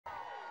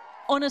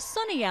On a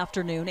sunny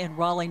afternoon in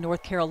Raleigh,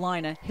 North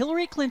Carolina,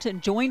 Hillary Clinton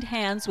joined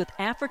hands with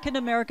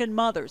African-American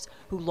mothers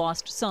who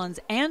lost sons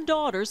and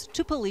daughters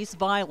to police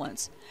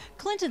violence.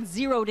 Clinton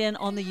zeroed in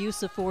on the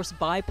use of force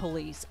by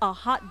police, a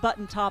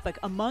hot-button topic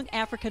among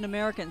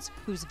African-Americans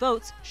whose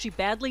votes she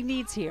badly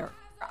needs here.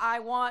 I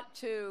want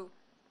to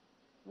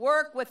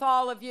work with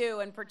all of you,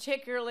 and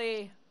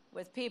particularly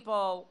with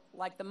people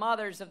like the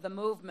mothers of the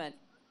movement,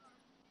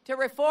 to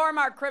reform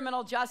our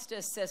criminal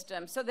justice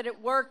system so that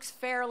it works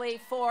fairly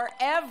for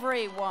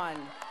everyone.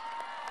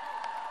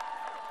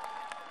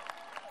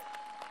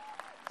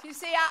 You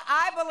see,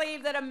 I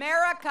believe that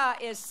America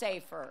is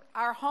safer,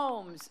 our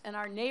homes and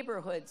our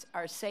neighborhoods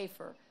are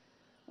safer,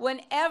 when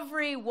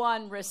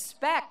everyone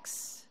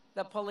respects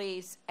the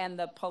police and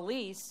the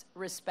police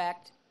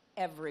respect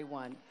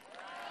everyone.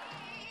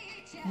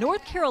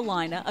 North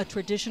Carolina, a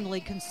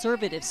traditionally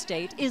conservative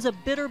state, is a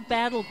bitter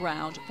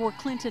battleground for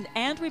Clinton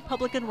and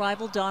Republican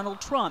rival Donald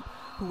Trump,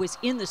 who was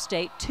in the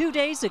state 2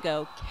 days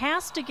ago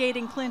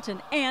castigating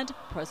Clinton and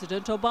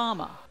President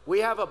Obama. We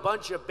have a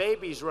bunch of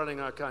babies running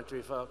our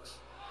country, folks.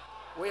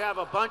 We have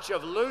a bunch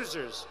of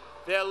losers.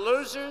 They're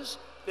losers.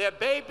 They're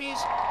babies.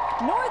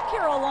 North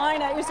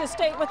Carolina is a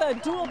state with a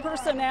dual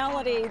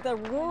personality. The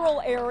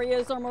rural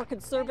areas are more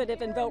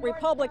conservative and vote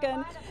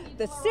Republican.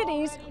 The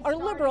cities are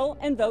liberal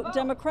and vote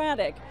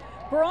Democratic.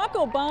 Barack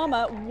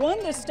Obama won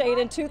the state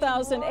in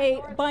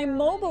 2008 by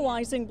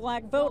mobilizing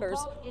black voters,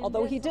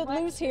 although he did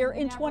lose here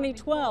in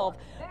 2012.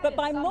 But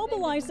by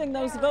mobilizing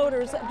those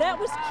voters, that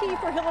was key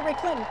for Hillary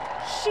Clinton.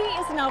 She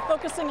is now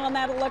focusing on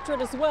that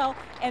electorate as well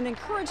and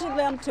encouraging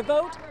them to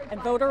vote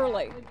and vote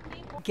early.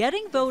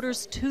 Getting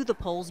voters to the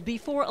polls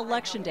before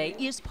Election Day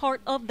is part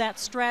of that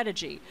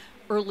strategy.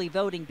 Early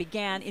voting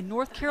began in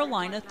North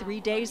Carolina 3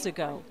 days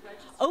ago.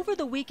 Over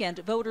the weekend,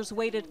 voters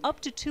waited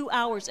up to 2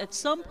 hours at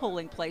some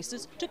polling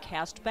places to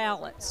cast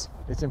ballots.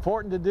 It's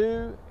important to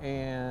do,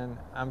 and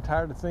I'm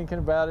tired of thinking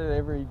about it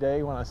every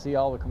day when I see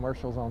all the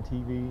commercials on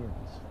TV, and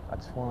I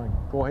just want to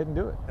go ahead and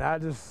do it. I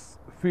just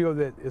feel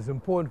that it's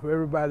important for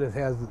everybody that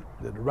has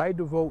the right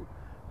to vote,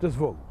 just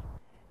vote.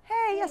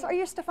 Hey, yes, are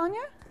you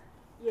Stefania?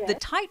 The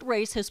tight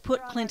race has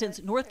put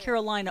Clinton's North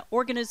Carolina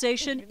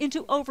organization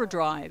into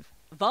overdrive.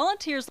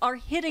 Volunteers are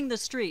hitting the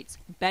streets,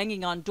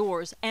 banging on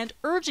doors, and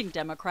urging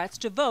Democrats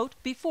to vote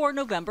before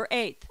November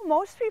 8th.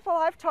 Most people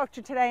I've talked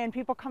to today and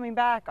people coming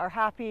back are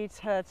happy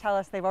to tell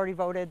us they've already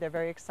voted. They're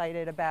very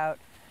excited about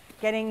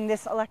getting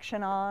this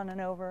election on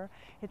and over.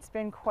 It's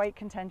been quite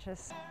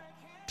contentious.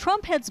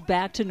 Trump heads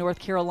back to North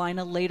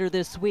Carolina later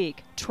this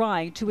week,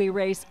 trying to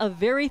erase a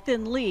very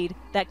thin lead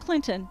that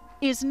Clinton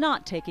is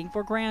not taking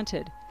for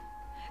granted.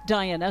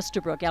 Diane,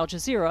 Eastabrook, Al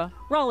Jazeera,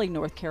 Raleigh,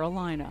 North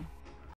Carolina.